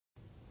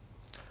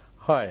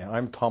Hi,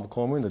 I'm Tom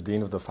Coleman, the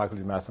Dean of the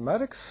Faculty of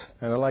Mathematics,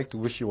 and I'd like to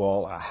wish you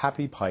all a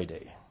happy Pi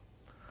Day.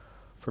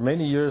 For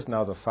many years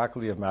now, the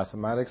Faculty of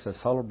Mathematics has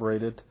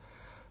celebrated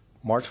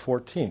March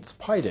 14th,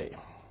 Pi Day,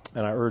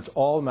 and I urge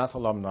all math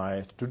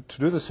alumni to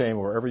do the same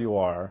wherever you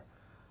are.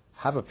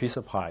 Have a piece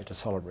of pie to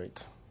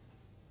celebrate.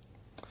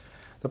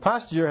 The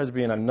past year has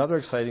been another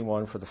exciting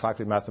one for the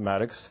Faculty of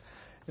Mathematics,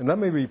 and let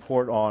me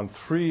report on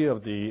three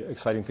of the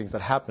exciting things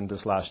that happened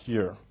this last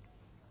year.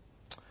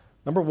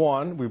 Number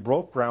one, we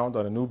broke ground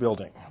on a new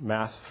building,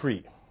 Math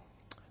 3.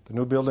 The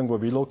new building will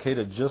be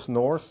located just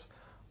north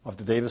of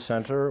the Davis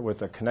Center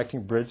with a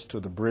connecting bridge to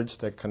the bridge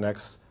that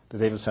connects the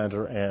Davis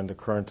Center and the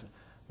current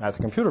Math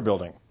and Computer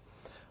building.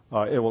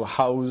 It will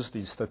house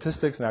the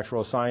statistics,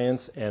 natural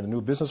science, and the new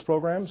business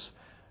programs,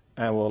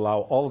 and will allow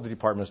all of the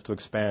departments to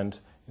expand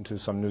into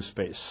some new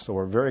space. So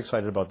we're very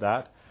excited about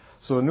that.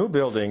 So the new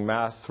building,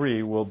 Math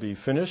 3, will be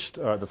finished.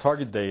 The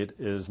target date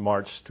is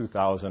March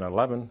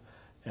 2011.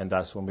 And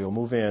that's when we'll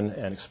move in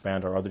and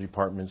expand our other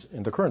departments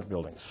in the current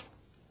buildings.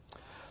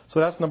 So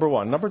that's number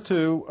one. Number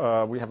two,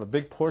 we have a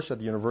big push at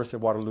the University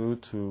of Waterloo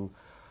to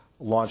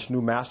launch new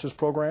master's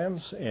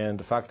programs, and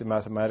the Faculty of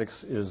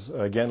Mathematics is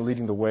again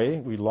leading the way.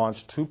 We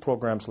launched two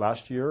programs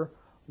last year,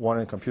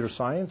 one in computer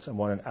science and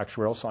one in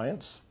actuarial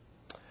science.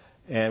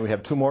 And we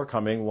have two more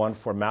coming, one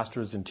for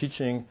masters in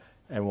teaching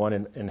and one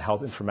in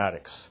health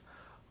informatics.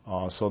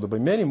 So there'll be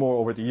many more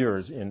over the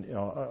years in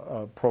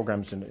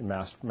programs in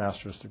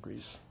master's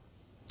degrees.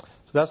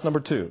 So that's number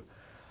two.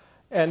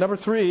 And number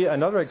three,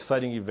 another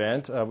exciting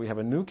event, we have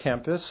a new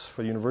campus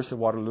for the University of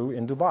Waterloo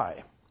in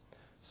Dubai.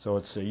 So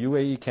it's a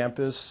UAE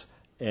campus,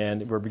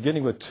 and we're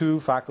beginning with two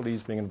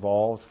faculties being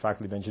involved,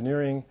 Faculty of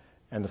Engineering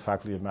and the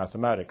Faculty of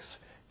Mathematics.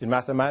 In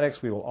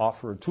mathematics, we will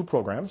offer two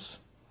programs,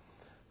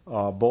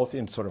 both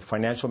in sort of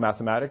financial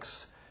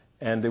mathematics,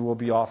 and they will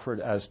be offered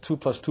as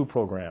 2+2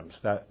 programs.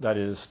 That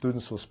is,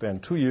 students will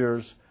spend 2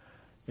 years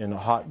in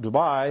hot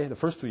Dubai, the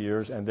first 2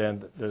 years, and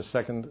then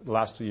the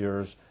last 2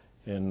 years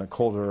in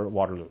colder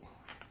Waterloo.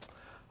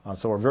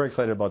 So we're very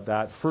excited about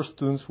that. First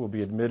students will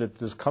be admitted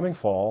this coming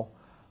fall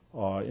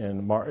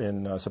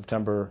in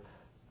September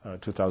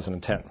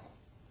 2010.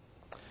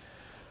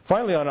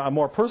 Finally, on a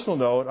more personal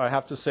note, I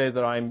have to say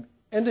that I'm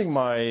ending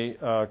my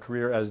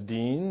career as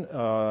dean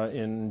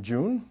in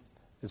June.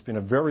 It's been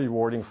a very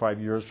rewarding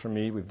 5 years for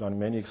me. We've done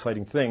many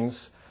exciting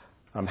things.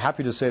 I'm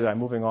happy to say that I'm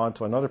moving on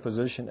to another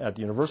position at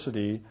the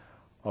university.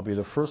 I'll be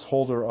the first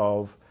holder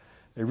of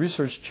a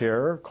research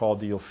chair called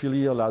the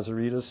Ophelia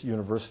Lazaridis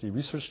University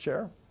Research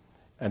Chair.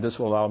 And this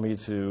will allow me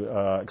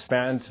to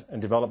expand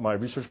and develop my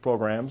research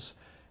programs,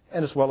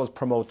 and as well as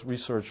promote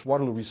research,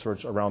 Waterloo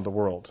research around the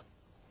world.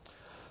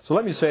 So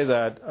let me say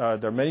that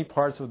there are many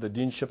parts of the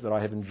deanship that I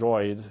have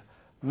enjoyed,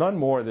 none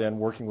more than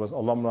working with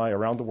alumni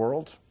around the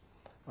world.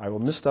 I will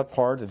miss that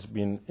part. It's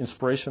been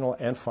inspirational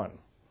and fun.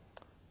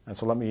 And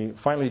so let me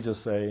finally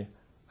just say,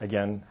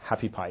 again,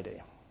 happy Pi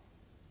Day.